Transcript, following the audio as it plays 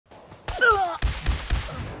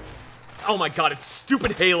Oh my god, it's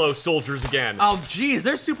stupid Halo soldiers again. Oh jeez,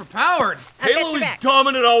 they're super powered. Halo is dumb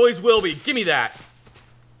and it always will be. Give me that.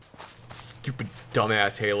 Stupid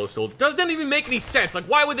dumbass Halo soldier. Doesn't even make any sense. Like,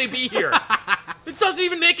 why would they be here? It doesn't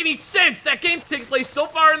even make any sense. That game takes place so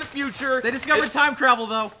far in the future. They discovered time travel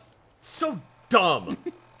though. So dumb.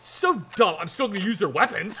 So dumb. I'm still gonna use their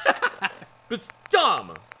weapons. But it's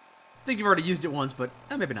dumb. I think you've already used it once, but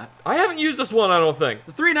maybe not. I haven't used this one, I don't think.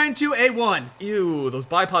 The 392A1. Ew, those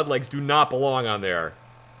bipod legs do not belong on there.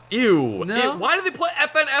 Ew. No? Why did they put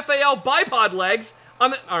FNFAL bipod legs on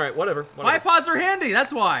the... Alright, whatever. Bipods are handy,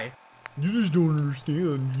 that's why. You just don't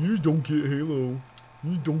understand. You just don't get Halo. You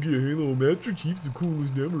just don't get Halo. Master Chief's the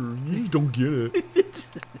coolest ever. You just don't get it.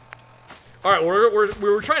 Alright, we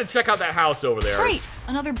were trying to check out that house over there. Great!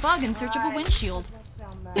 Another bug in search of a windshield.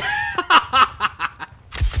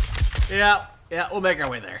 Yeah, we'll make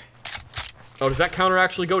our way there. Oh, does that counter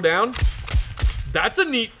actually go down? That's a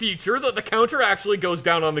neat feature, that the counter actually goes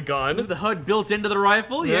down on the gun. The HUD built into the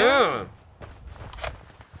rifle, yeah.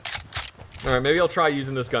 Alright, maybe I'll try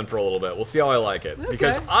using this gun for a little bit. We'll see how I like it. Okay.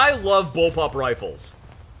 Because I love bullpup rifles.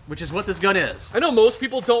 Which is what this gun is. I know most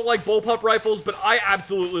people don't like bullpup rifles, but I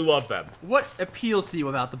absolutely love them. What appeals to you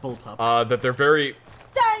about the bullpup? That they're very...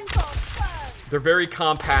 They're very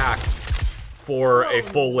compact for a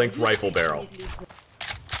full-length rifle barrel.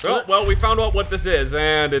 Oh, well, we found out what this is,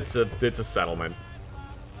 and it's a settlement.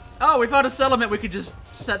 Oh, we found a settlement we could just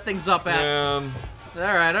set things up at.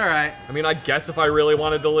 Alright. I mean, I guess if I really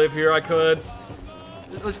wanted to live here, I could.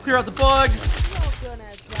 Let's clear out the bugs.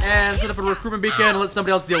 And set up a recruitment beacon and let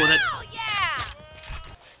somebody else deal with it. Oh, yeah!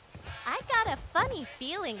 I got a funny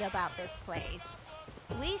feeling about this place.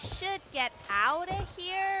 We should get out of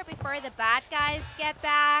here before the bad guys get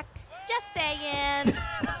back. Just saying.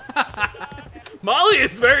 Molly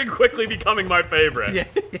is very quickly becoming my favorite. Yeah.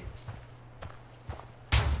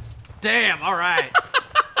 Damn, alright.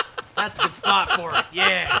 That's a good spot for it,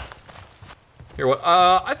 yeah. Here, what?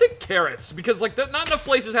 I think carrots, because, like, not enough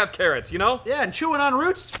places have carrots, you know? Yeah, and chewing on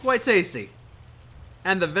roots, quite tasty.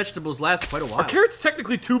 And the vegetables last quite a while. Are carrots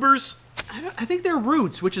technically tubers? I think they're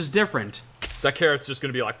roots, which is different. That carrot's just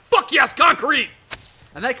gonna be like, fuck yes, concrete!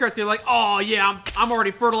 And that carrot's gonna be like, oh yeah, I'm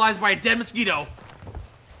already fertilized by a dead mosquito.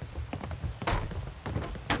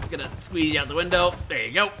 It's gonna squeeze you out the window. There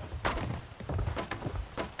you go.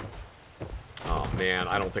 Oh man,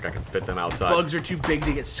 I don't think I can fit them outside. Bugs are too big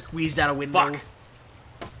to get squeezed out a window. Fuck.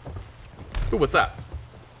 Ooh, what's that?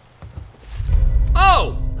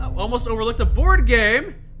 Oh! Almost overlooked a board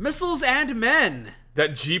game. Missiles and Men.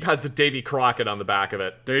 That Jeep has the Davy Crockett on the back of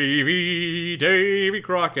it. Davy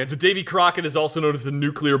Crockett. The Davy Crockett is also known as the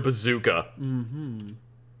nuclear bazooka.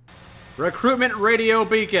 Recruitment radio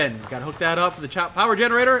beacon. Gotta hook that up to the power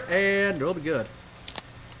generator, and it'll be good.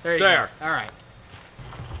 There you go. Alright.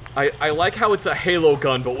 I like how it's a Halo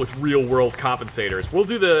gun, but with real-world compensators. We'll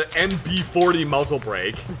do the MB40 muzzle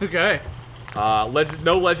brake. Okay.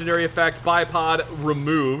 No legendary effect. Bipod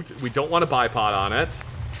removed. We don't want a bipod on it.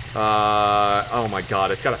 Oh my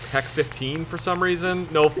god, it's got a PEC 15 for some reason.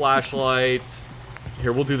 No flashlight.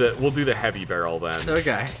 Here, we'll do the heavy barrel then.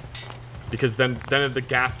 Okay. Because then the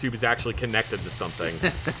gas tube is actually connected to something.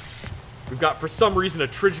 We've got, for some reason, a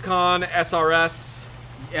Trigicon SRS.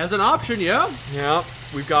 As an option, yeah. Yeah.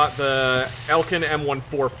 We've got the Elkin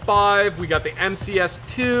M145. We got the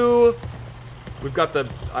MCS2. We've got the,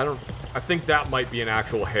 I think that might be an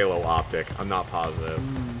actual Halo optic. I'm not positive.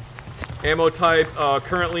 Ammo type,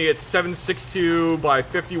 currently it's 7.62 by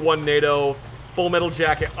 51 NATO, full metal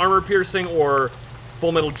jacket, armor piercing, or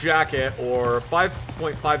full metal jacket, or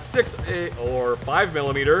 5.56 or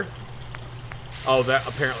 5mm. Oh, that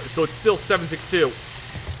apparently, so it's still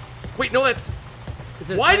 7.62. Wait, no, that's,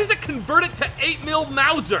 why does it convert it to 8mm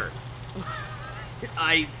Mauser?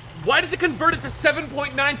 Why does it convert it to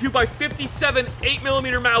 7.92 by 57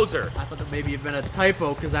 8mm Mauser? I thought that maybe it'd been a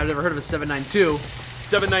typo, because I've never heard of a 7.92.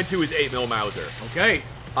 7.92 is 8mm Mauser. Okay.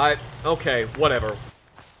 Okay, whatever.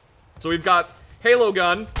 So we've got Halo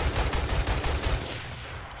gun,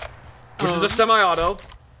 which is a semi-auto.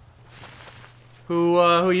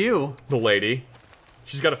 Who you? Milady.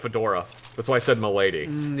 She's got a fedora. That's why I said Milady.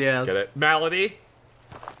 Yes. Get it? Malady.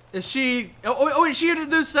 Is she? Oh, is she a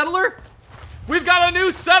new settler? We've got a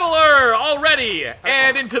new settler already,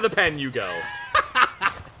 and into the pen you go.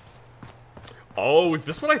 Oh, is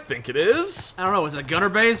this what I think it is? I don't know. Is it a gunner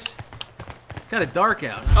base? Kind of dark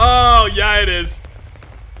out. Oh, yeah, it is.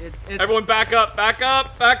 It's... Everyone back up, back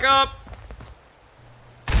up, back up.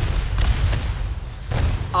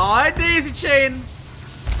 Oh, I daisy chain.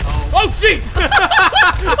 Oh, jeez.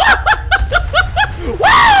 Woo!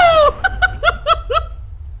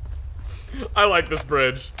 I like this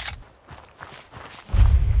bridge.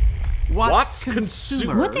 Watts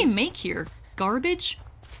Consumer. What they make here? Garbage?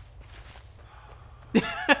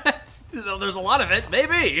 There's a lot of it,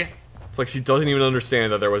 maybe. It's like she doesn't even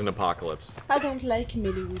understand that there was an apocalypse. I don't like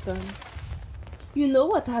melee weapons. You know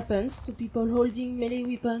what happens to people holding melee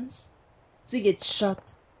weapons? They get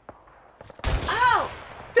shot. Ow!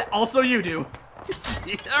 Also you do.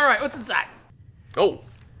 Alright, what's inside? Oh.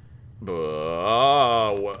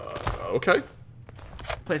 Okay.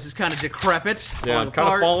 Place is kind of decrepit. Yeah,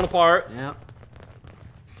 kind of falling apart. Yep.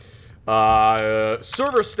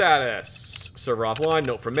 Server status. Server offline,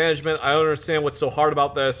 note from management. I don't understand what's so hard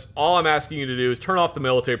about this. All I'm asking you to do is turn off the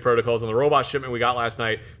military protocols on the robot shipment we got last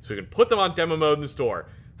night so we can put them on demo mode in the store.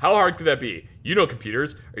 How hard could that be? You know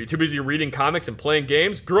computers. Are you too busy reading comics and playing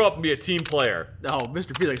games? Grow up and be a team player. Oh,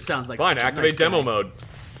 Mr. Felix sounds like fine, activate demo mode.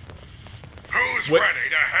 Who's ready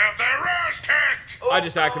to have their ass kicked? I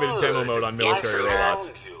just activated demo mode on military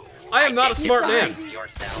robots. I am not a smart man.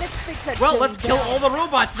 Let's fix that. Well, let's kill all the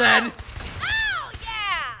robots then.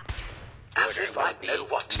 As if I know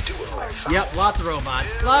what to do with my family. Yep, lots of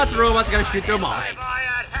robots. Lots of robots, gotta shoot them all.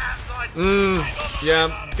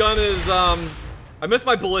 Yeah, gun is, I miss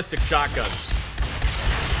my ballistic shotgun.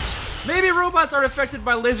 Maybe robots are affected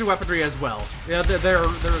by laser weaponry as well. Yeah, they're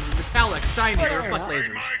metallic, shiny, they reflect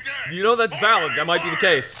lasers. You know that's valid, that might be the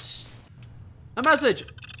case. A message.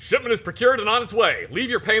 Shipment is procured and on its way. Leave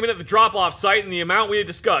your payment at the drop-off site and the amount we had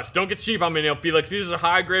discussed. Don't get cheap on me now, Felix. These are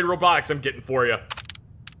high-grade robotics I'm getting for you.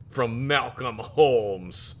 From Malcolm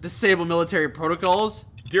Holmes. Disable military protocols.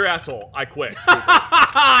 Dear asshole, I quit.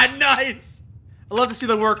 Nice! I love to see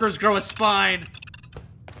the workers grow a spine.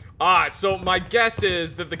 So my guess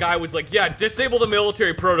is that the guy was like, yeah, disable the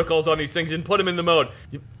military protocols on these things and put them in the mode.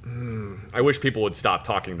 I wish people would stop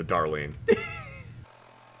talking to Darlene.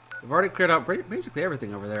 We've already cleared out basically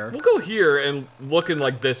everything over there. We'll go here and look in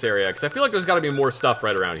like this area, because I feel like there's got to be more stuff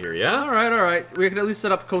right around here, yeah? Alright. We can at least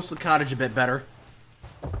set up Coastal Cottage a bit better.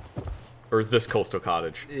 Or is this Coastal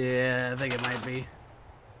Cottage? Yeah, I think it might be.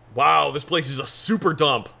 Wow, this place is a super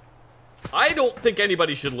dump. I don't think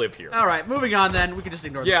anybody should live here. Alright, moving on then. We can just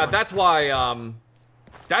ignore the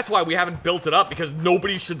that's why we haven't built it up, because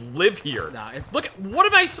nobody should live here. No, look, what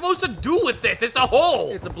am I supposed to do with this? It's a hole!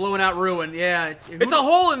 It's a blown out ruin, yeah. It's a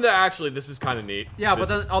hole in the, actually, this is kind of neat. Yeah, but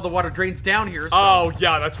then all the water drains down here, so. Oh,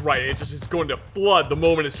 yeah, that's right. It's going to flood the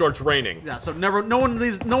moment it starts raining. Yeah, so no one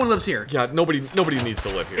lives here. Yeah, nobody needs to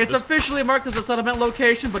live here. It's officially marked as a settlement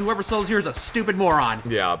location, but whoever settles here is a stupid moron.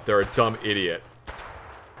 Yeah, they're a dumb idiot.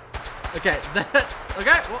 Okay,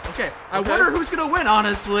 I wonder who's gonna win,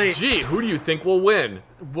 honestly. Gee, who do you think will win?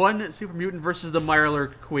 One super mutant versus the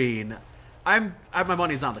Mirelurk Queen. My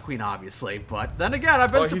money's on the Queen, obviously, but then again,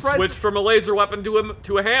 I've been surprised. He switched from a laser weapon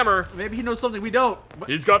to a hammer. Maybe he knows something we don't.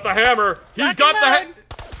 He's got the hammer. He's got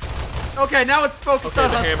the Okay, now it's focused on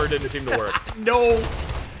us. The hammer didn't seem to work. No.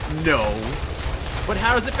 But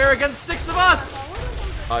how does it fare against 6 of us?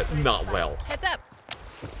 Not well. Heads up.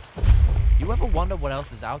 You ever wonder what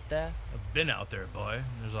else is out there? I've been out there, boy.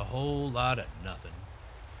 There's a whole lot of nothing.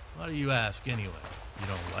 Why do you ask anyway? You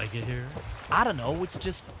don't like it here? I don't know, it's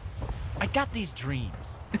just... I got these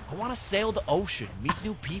dreams. I want to sail the ocean, meet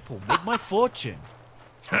new people, make my fortune.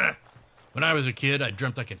 When I was a kid, I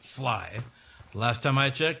dreamt I could fly. The last time I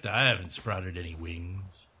checked, I haven't sprouted any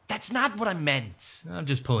wings. That's not what I meant. I'm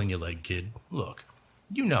just pulling your leg, kid. Look,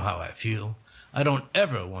 you know how I feel. I don't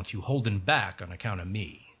ever want you holding back on account of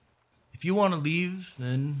me. If you want to leave,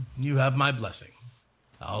 then you have my blessing.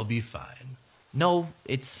 I'll be fine. No,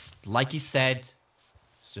 it's like you said,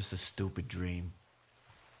 it's just a stupid dream.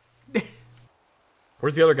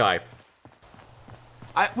 Where's the other guy?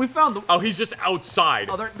 We found the... Oh, he's just outside.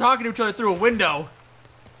 Oh, they're talking to each other through a window.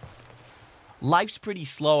 Life's pretty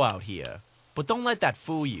slow out here, but don't let that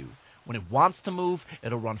fool you. When it wants to move,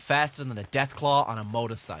 it'll run faster than a Deathclaw on a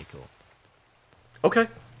motorcycle. Okay.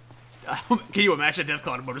 Can you imagine a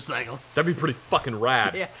Deathclaw on a motorcycle? That'd be pretty fucking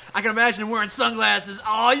rad. Yeah, I can imagine him wearing sunglasses.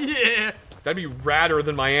 Oh, yeah. That'd be radder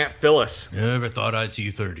than my Aunt Phyllis. Never thought I'd see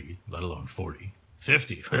 30, let alone 40.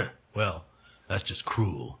 50? Well, that's just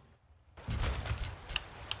cruel.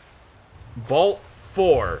 Vault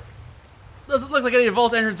 4. Doesn't look like any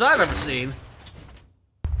vault entrance I've ever seen.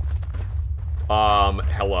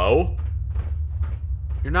 Hello?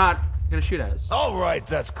 You're not gonna shoot at us. All right,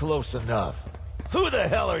 that's close enough. Who the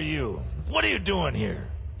hell are you? What are you doing here?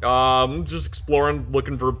 Just exploring,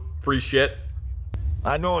 looking for free shit.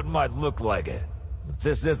 I know it might look like it, but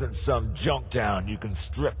this isn't some junk town you can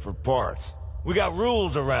strip for parts. We got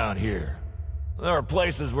rules around here. There are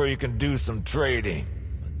places where you can do some trading.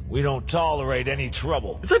 We don't tolerate any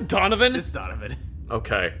trouble. Is that Donovan? It's Donovan.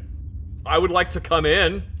 Okay. I would like to come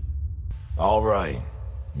in. All right.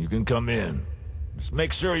 You can come in. Just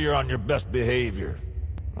make sure you're on your best behavior.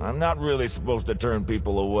 I'm not really supposed to turn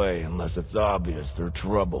people away unless it's obvious they're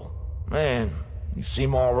trouble. Man, you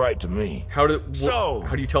seem all right to me. How do you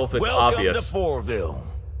tell if it's obvious? Welcome to Fourville.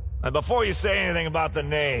 And before you say anything about the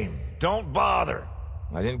name, don't bother.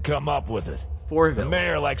 I didn't come up with it. Fourville. The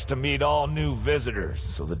mayor likes to meet all new visitors,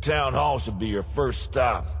 so the town hall should be your first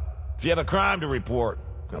stop. If you have a crime to report,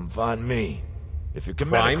 come find me. If you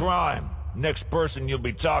commit a crime, next person you'll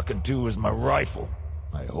be talking to is my rifle.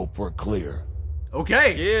 I hope we're clear.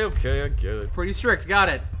 Okay. Yeah, okay, I get it. Pretty strict, got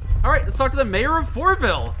it. Alright, let's talk to the mayor of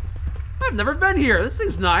Fourville. I've never been here, this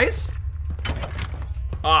seems nice.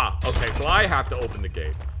 Ah, okay, so I have to open the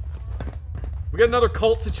gate. We got another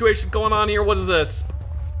cult situation going on here, what is this?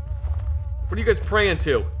 What are you guys praying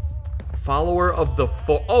to? Follower of the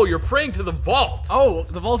oh, you're praying to the vault. Oh,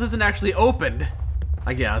 the vault isn't actually opened,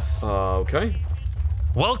 I guess. Okay.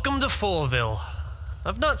 Welcome to Fourville.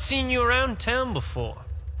 I've not seen you around town before.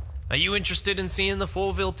 Are you interested in seeing the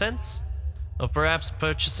Fourville tents? Or perhaps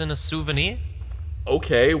purchasing a souvenir?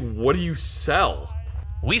 Okay, what do you sell?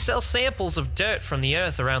 We sell samples of dirt from the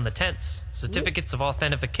earth around the tents, certificates of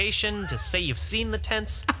authentication to say you've seen the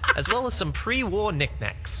tents, as well as some pre-war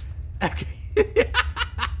knickknacks. Okay.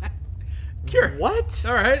 What?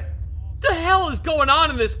 Alright. The hell is going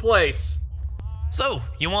on in this place? So,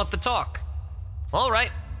 you want the talk?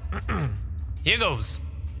 Alright. Here goes.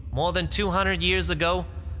 More than 200 years ago,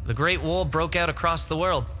 the Great War broke out across the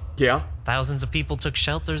world. Yeah. Thousands of people took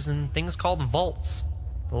shelters in things called vaults,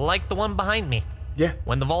 like the one behind me. Yeah.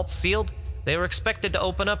 When the vaults sealed, they were expected to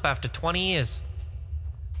open up after 20 years.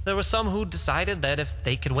 There were some who decided that if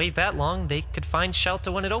they could wait that long, they could find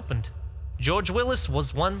shelter when it opened. George Willis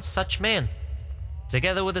was one such man.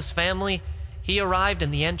 Together with his family, he arrived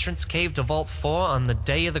in the entrance cave to Vault 4 on the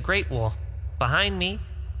day of the Great War. Behind me,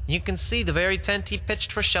 you can see the very tent he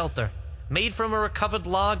pitched for shelter, made from a recovered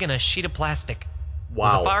log and a sheet of plastic. Wow. It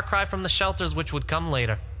was a far cry from the shelters which would come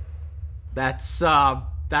later. That's a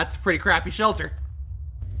pretty crappy shelter.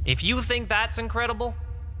 If you think that's incredible,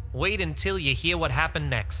 wait until you hear what happened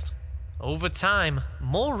next. Over time,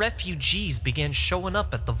 more refugees began showing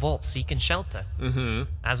up at the vault seeking shelter.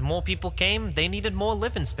 As more people came, they needed more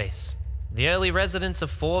living space. The early residents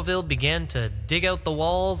of Fourville began to dig out the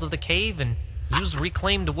walls of the cave and used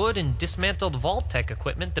reclaimed wood and dismantled vault-tech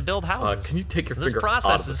equipment to build houses. Can you take your This finger process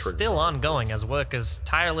out of the is trigger? still ongoing as workers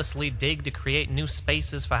tirelessly dig to create new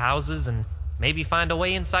spaces for houses and maybe find a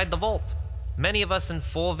way inside the vault. Many of us in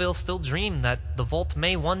Fourville still dream that the vault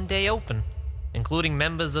may one day open, including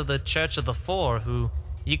members of the Church of the Four, who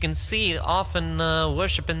you can see often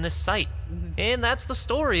worship in this site. And that's the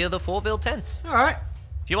story of the Fourville tents. Alright.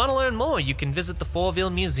 If you want to learn more, you can visit the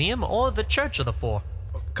Fourville Museum or the Church of the Four.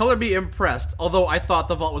 Color me impressed, although I thought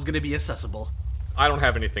the vault was going to be accessible. I don't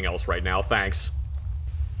have anything else right now, thanks.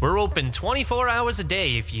 We're open 24 hours a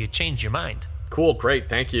day if you change your mind. Cool, great,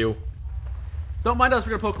 thank you. Don't mind us,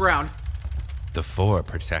 we're going to poke around. The Four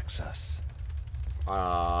protects us.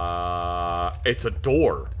 It's a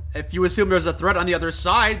door. If you assume there's a threat on the other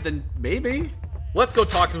side, then maybe. Let's go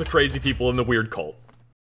talk to the crazy people in the weird cult.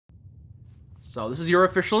 So this is your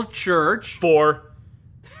official church. 4.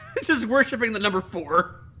 Just worshipping the number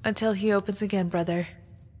 4. Until he opens again, brother.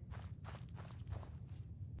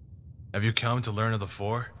 Have you come to learn of the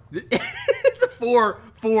Four? The 4.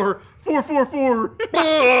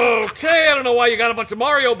 Okay, I don't know why you got a bunch of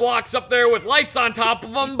Mario blocks up there with lights on top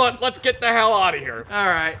of them, but let's get the hell out of here.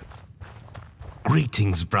 Alright.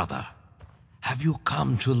 Greetings, brother. Have you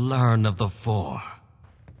come to learn of the Four?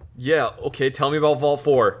 Yeah, okay, tell me about Vault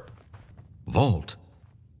 4. Vault?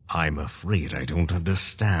 I'm afraid I don't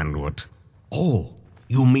understand what... Oh,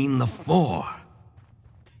 you mean the Four.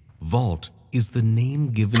 Vault is the name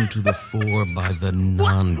given to the Four by the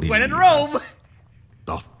non-believers. When in Rome!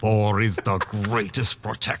 The Four is the greatest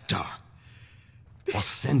protector. For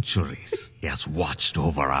centuries, he has watched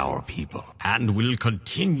over our people, and will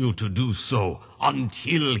continue to do so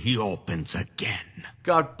until he opens again.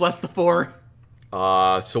 God bless the Four.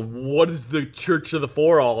 So what is the Church of the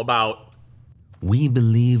Four all about? We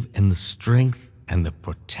believe in the strength and the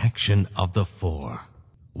protection of the Four.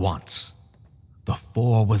 Once, the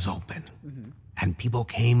Four was open, and people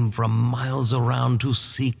came from miles around to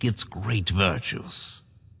seek its great virtues.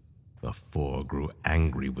 The Four grew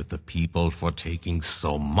angry with the people for taking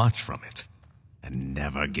so much from it, and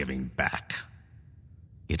never giving back.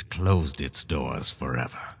 It closed its doors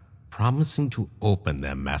forever, promising to open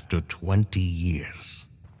them after 20 years.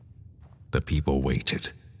 The people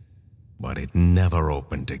waited, but it never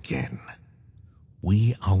opened again.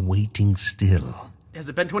 We are waiting still. Has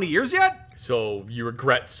it been 20 years yet? So you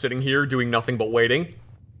regret sitting here doing nothing but waiting?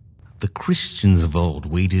 The Christians of old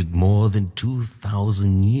waited more than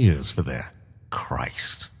 2,000 years for their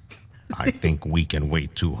Christ. I think we can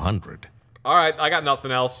wait 200. All right, I got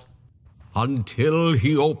nothing else. Until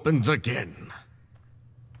he opens again.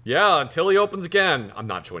 Yeah, until he opens again. I'm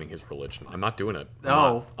not joining his religion. I'm not doing it.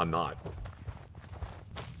 I'm not.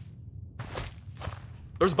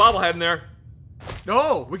 There's a bobblehead in there.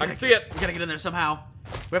 No, I can see it. We gotta get in there somehow.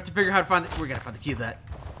 We have to figure out how to find. We gotta find the key to that.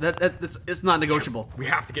 It's not negotiable. We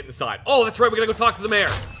have to get inside. Oh, that's right. We gotta go talk to the mayor.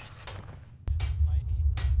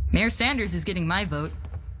 Mayor Sanders is getting my vote.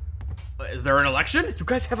 Is there an election? You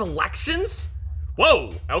guys have elections?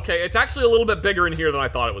 Whoa. Okay, it's actually a little bit bigger in here than I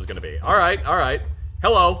thought it was gonna be. All right, all right.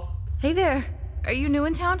 Hello. Hey there. Are you new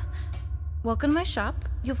in town? Welcome to my shop.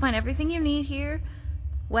 You'll find everything you need here.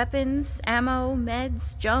 Weapons, ammo,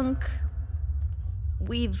 meds, junk.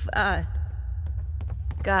 We've,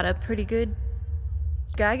 got a pretty good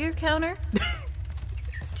Geiger counter.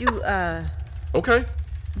 Okay.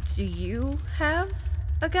 Do you have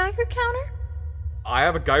a Geiger counter? I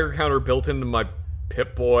have a Geiger counter built into my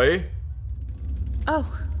Pip-Boy.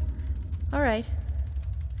 Oh. Alright.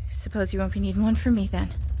 Suppose you won't be needing one from me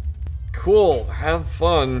then. Cool. Have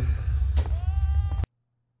fun.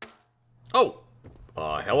 Oh.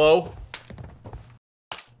 Hello.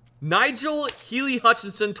 Nigel Healy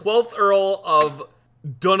Hutchinson, 12th Earl of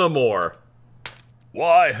Dunamore.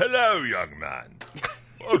 Why, hello, young man.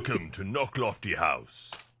 Welcome to Knocklofty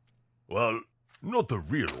House. Well, not the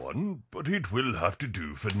real one, but it will have to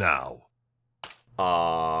do for now.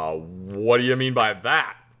 What do you mean by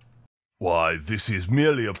that? Why, this is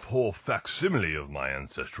merely a poor facsimile of my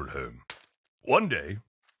ancestral home. One day,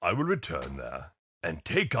 I will return there and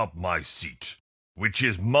take up my seat, which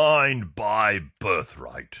is mine by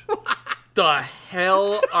birthright. The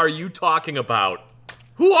hell are you talking about?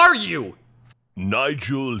 Who are you?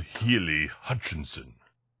 Nigel Healy Hutchinson,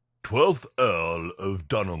 12th Earl of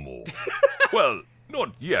Dunamore. Well,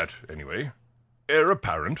 not yet, anyway. Heir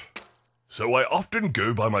apparent. So I often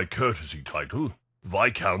go by my courtesy title,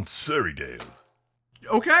 Viscount Surreydale.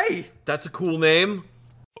 Okay. That's a cool name.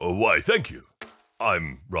 Oh, why, thank you.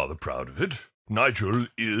 I'm rather proud of it. Nigel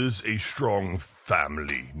is a strong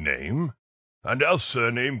family name, and our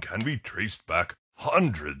surname can be traced back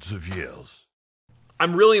hundreds of years.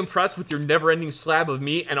 I'm really impressed with your never-ending slab of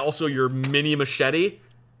meat and also your mini machete.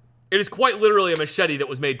 It is quite literally a machete that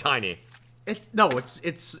was made tiny. It's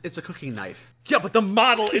a cooking knife. Yeah, but the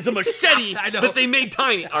model is a machete I know. that they made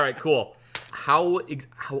tiny. All right, cool. How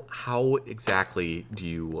exactly do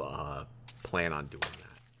you plan on doing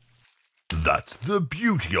that? That's the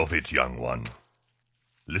beauty of it, young one.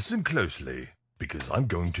 Listen closely, because I'm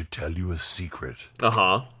going to tell you a secret.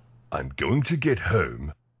 Uh-huh. I'm going to get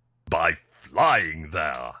home by flying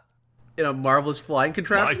there. In a marvelous flying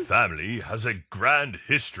contraption? My family has a grand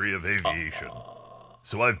history of aviation.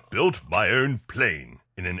 So I've built my own plane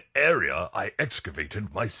in an area I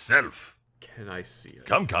excavated myself. Can I see it?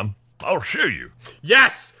 Come, come. I'll show you.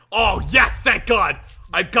 Yes! Oh, yes, thank God!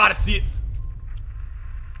 I've got to see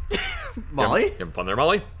it. Molly? You having fun there,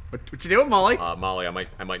 Molly? What you doing, Molly? Molly, I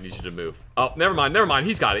might need you to move. Oh, never mind.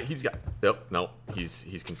 He's got it. No,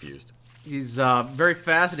 he's confused. He's very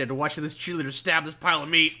fascinated watching this cheerleader stab this pile of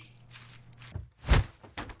meat.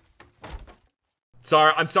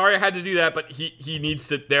 I'm sorry I had to do that, but he needs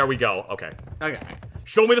to. There we go. Okay. Okay.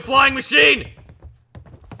 Show me the flying machine.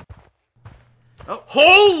 Oh.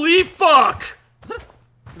 Holy fuck! Is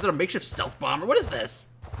it a makeshift stealth bomber? What is this?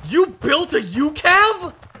 You built a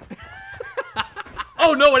UCAV?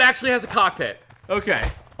 Oh no, it actually has a cockpit. Okay.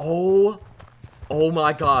 Oh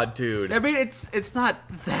my God, dude. I mean, it's not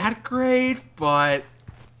that great, but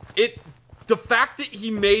the fact that he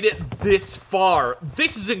made it this far,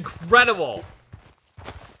 this is incredible.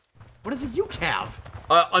 What is a UCAV?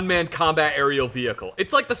 Unmanned combat aerial vehicle.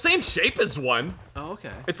 It's like the same shape as one. Oh,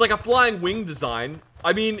 okay. It's like a flying wing design.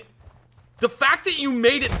 I mean, the fact that you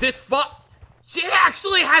made it this far, it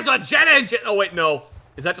actually has a jet engine. Oh wait, no.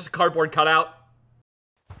 Is that just a cardboard cutout?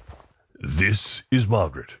 This is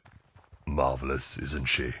Margaret. Marvelous, isn't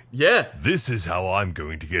she? Yeah. This is how I'm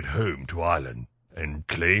going to get home to Ireland and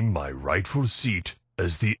claim my rightful seat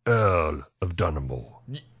as the Earl of Dunamore.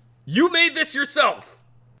 You made this yourself?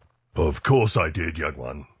 Of course I did, young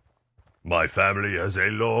one. My family has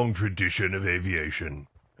a long tradition of aviation,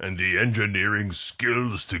 and the engineering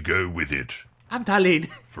skills to go with it. I'm Darlene.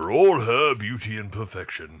 For all her beauty and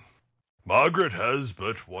perfection, Margaret has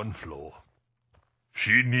but one flaw.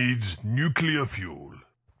 She needs nuclear fuel.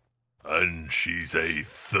 And she's a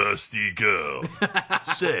thirsty girl.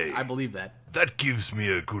 Say, I believe that. That gives me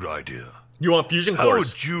a good idea. You want fusion How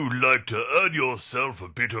cores? would you like to earn yourself a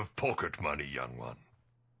bit of pocket money, young one?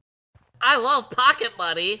 I love pocket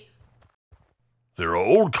money. There are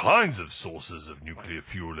all kinds of sources of nuclear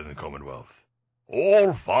fuel in the Commonwealth.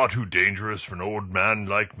 All far too dangerous for an old man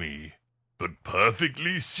like me, but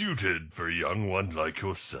perfectly suited for a young one like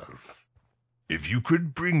yourself. If you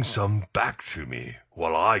could bring some back to me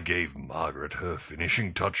while I gave Margaret her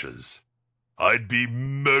finishing touches, I'd be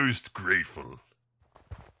most grateful.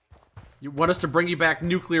 You want us to bring you back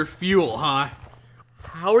nuclear fuel, huh?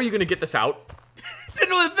 How are you gonna get this out? Didn't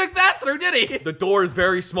really think that through, did he? The door is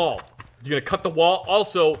very small. You're gonna cut the wall.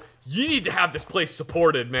 Also, you need to have this place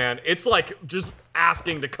supported, man. It's like just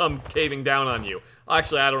asking to come caving down on you.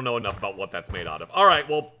 Actually, I don't know enough about what that's made out of. All right,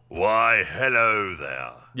 well. Why, hello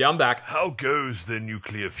there. Yeah, I'm back. How goes the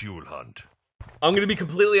nuclear fuel hunt? I'm gonna be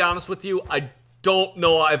completely honest with you. I don't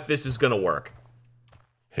know if this is gonna work.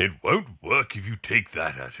 It won't work if you take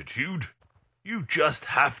that attitude. You just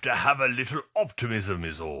have to have a little optimism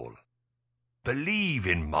is all. Believe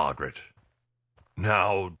in Margaret.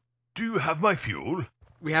 Now, do you have my fuel?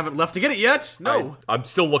 We haven't left to get it yet. No. I'm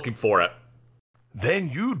still looking for it. Then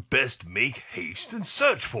you'd best make haste and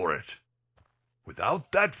search for it.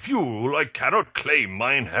 Without that fuel, I cannot claim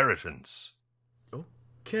my inheritance.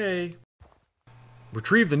 Okay.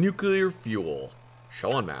 Retrieve the nuclear fuel.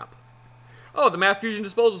 Show on map. Oh, the mass fusion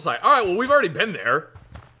disposal site. All right, well, we've already been there.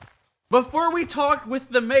 Before we talk with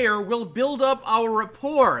the mayor, we'll build up our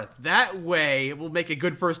rapport. That way, we'll make a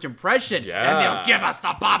good first impression. Yeah. And they'll give us the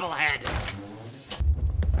bobblehead.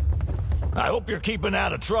 I hope you're keeping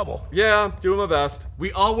out of trouble. Yeah, doing my best.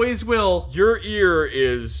 We always will. Your ear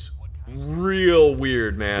is real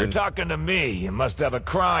weird, man. If you're talking to me, you must have a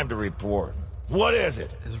crime to report. What is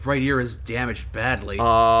it? His right ear is damaged badly.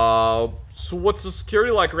 So what's the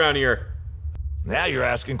security like around here? Now you're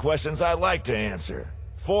asking questions I like to answer.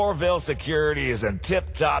 Fourville security is in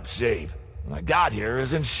tip-top shape. When I got here, it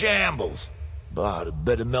was in shambles. But a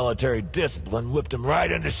bit of military discipline whipped him right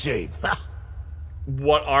into shape.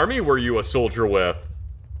 What army were you a soldier with?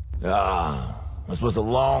 This was a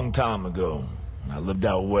long time ago. I lived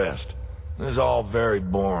out west. It was all very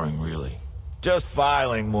boring, really. Just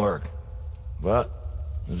filing work. But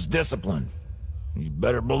it was discipline. You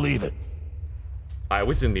better believe it. I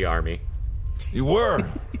was in the army. You were.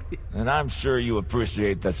 And I'm sure you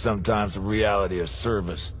appreciate that sometimes the reality of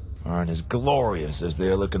service aren't as glorious as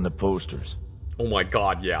they look in the posters. Oh my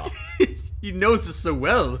god, yeah. He knows us so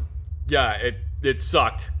well. Yeah, it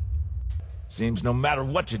sucked. Seems no matter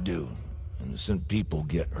what you do, innocent people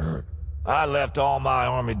get hurt. I left all my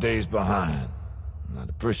army days behind. And I'd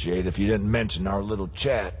appreciate if you didn't mention our little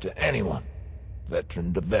chat to anyone.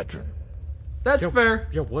 Veteran to veteran. That's fair.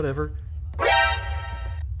 Yeah, whatever.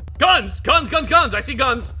 Guns! Guns, guns, guns! I see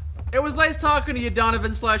guns! It was nice talking to you,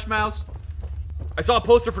 Donovan/Mouse. I saw a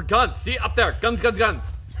poster for guns. See, up there. Guns, guns,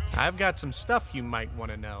 guns. I've got some stuff you might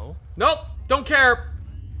want to know. Nope, don't care.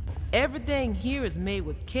 Everything here is made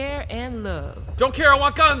with care and love. Don't care, I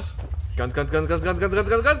want guns! Guns, guns, guns, guns, guns, guns, guns,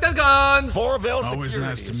 guns, guns, guns, guns! Fourville Always security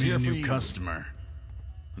nice to is meet here a for new you. customer.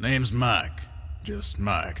 The name's Mike. Just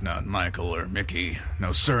Mike, not Michael or Mickey.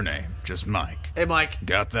 No surname, just Mike. Hey, Mike.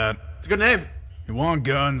 Got that? It's a good name. You want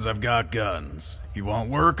guns, I've got guns. If you want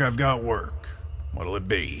work, I've got work. What'll it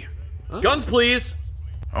be? Guns, please!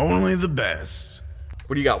 Only the best.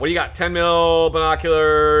 What do you got? What do you got? 10 mil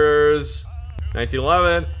binoculars,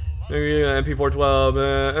 1911,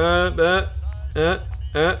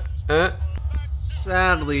 MP412.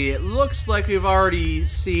 Sadly, it looks like we've already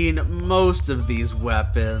seen most of these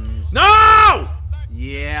weapons. No!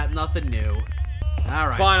 Yeah, nothing new.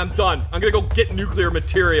 Alright. Fine, I'm done. I'm gonna go get nuclear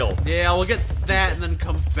material. Yeah, we'll get that and then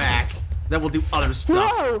come back. Then we'll do other stuff.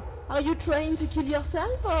 No! Are you trying to kill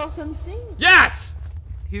yourself or something? Yes!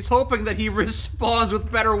 He's hoping that he respawns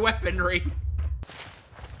with better weaponry.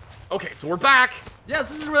 Okay, so we're back. Yes,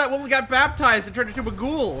 this is where that woman got baptized and turned into a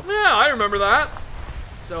ghoul. Yeah, I remember that.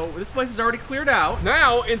 So this place is already cleared out.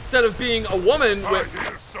 Now, instead of being a woman with...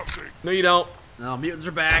 No, you don't. No, mutants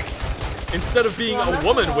are back. Instead of being a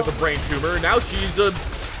woman with a brain tumor, now she's a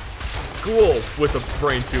ghoul with a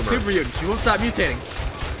brain tumor. Super mutant. She won't stop mutating.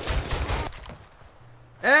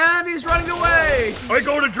 And he's running away. I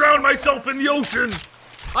go to drown myself in the ocean.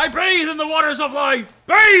 I bathe in the waters of life.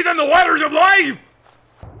 Bathe in the waters of life.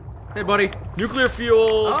 Hey, buddy. Nuclear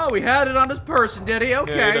fuel. Oh, we had it on his person, did he?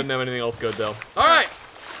 Okay. Yeah, he doesn't have anything else good, though. All right.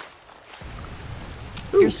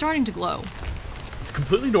 You're starting to glow. It's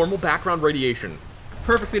completely normal background radiation.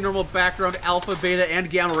 Perfectly normal background alpha, beta, and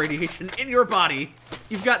gamma radiation in your body.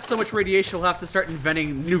 You've got so much radiation, you'll have to start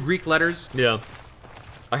inventing new Greek letters. Yeah.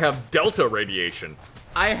 I have delta radiation.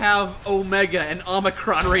 I have omega and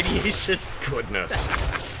omicron radiation. Goodness.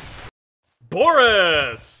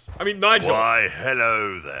 Boris! I mean, Nigel. Why,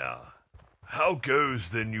 hello there. how goes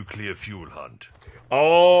the nuclear fuel hunt?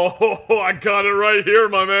 Oh, I got it right here,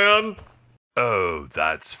 my man. Oh,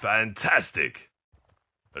 that's fantastic.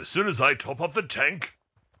 As soon as I top up the tank,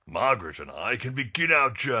 Margaret and I can begin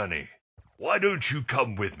our journey. Why don't you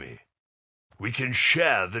come with me? We can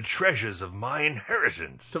share the treasures of my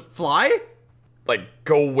inheritance. To fly? Like,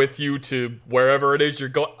 go with you to wherever it is you're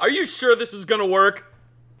going. Are you sure this is gonna work?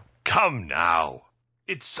 Come now.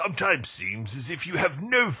 It sometimes seems as if you have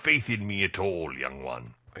no faith in me at all, young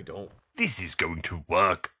one. I don't. This is going to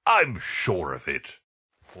work. I'm sure of it.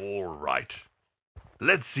 All right.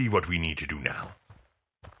 Let's see what we need to do now.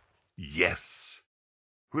 Yes.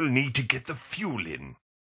 We'll need to get the fuel in,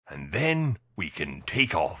 and then we can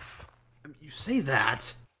take off. You say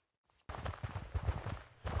that.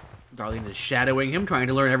 Darlene is shadowing him, trying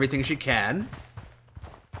to learn everything she can.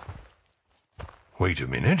 Wait a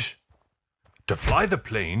minute. To fly the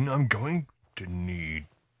plane, I'm going to need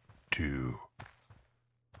to...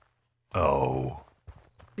 Oh,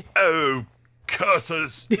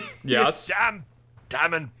 curses! Yes?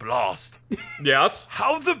 Damn and blast! Yes?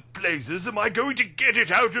 How the blazes am I going to get it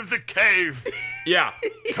out of the cave? Yeah.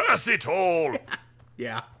 Curse it all!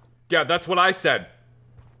 Yeah. Yeah, that's what I said.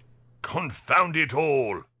 Confound it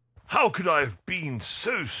all! How could I have been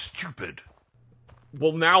so stupid?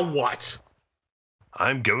 Well, now what?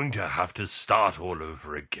 I'm going to have to start all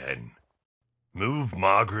over again. Move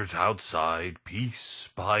Margaret outside piece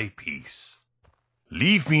by piece.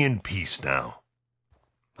 Leave me in peace now.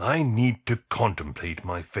 I need to contemplate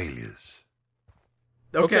my failures.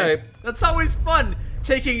 Okay. That's always fun,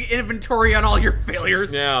 taking inventory on all your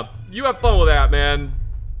failures. Yeah, you have fun with that, man.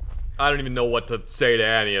 I don't even know what to say to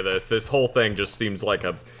any of this. This whole thing just seems like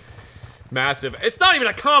a massive... It's not even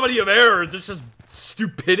a comedy of errors, it's just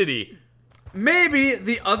stupidity. Maybe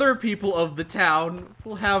the other people of the town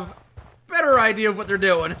will have better idea of what they're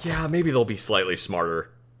doing. Yeah, maybe they'll be slightly smarter.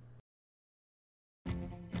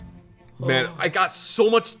 Man, I got so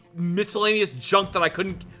much miscellaneous junk that I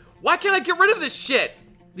couldn't... Why can't I get rid of this shit?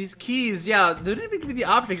 These keys, yeah, they didn't even give me the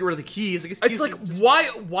option to get rid of the keys. I guess keys it's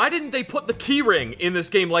like, why didn't they put the key ring in this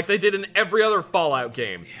game like they did in every other Fallout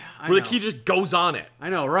game? Yeah, where the key just goes on it. I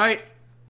know, right?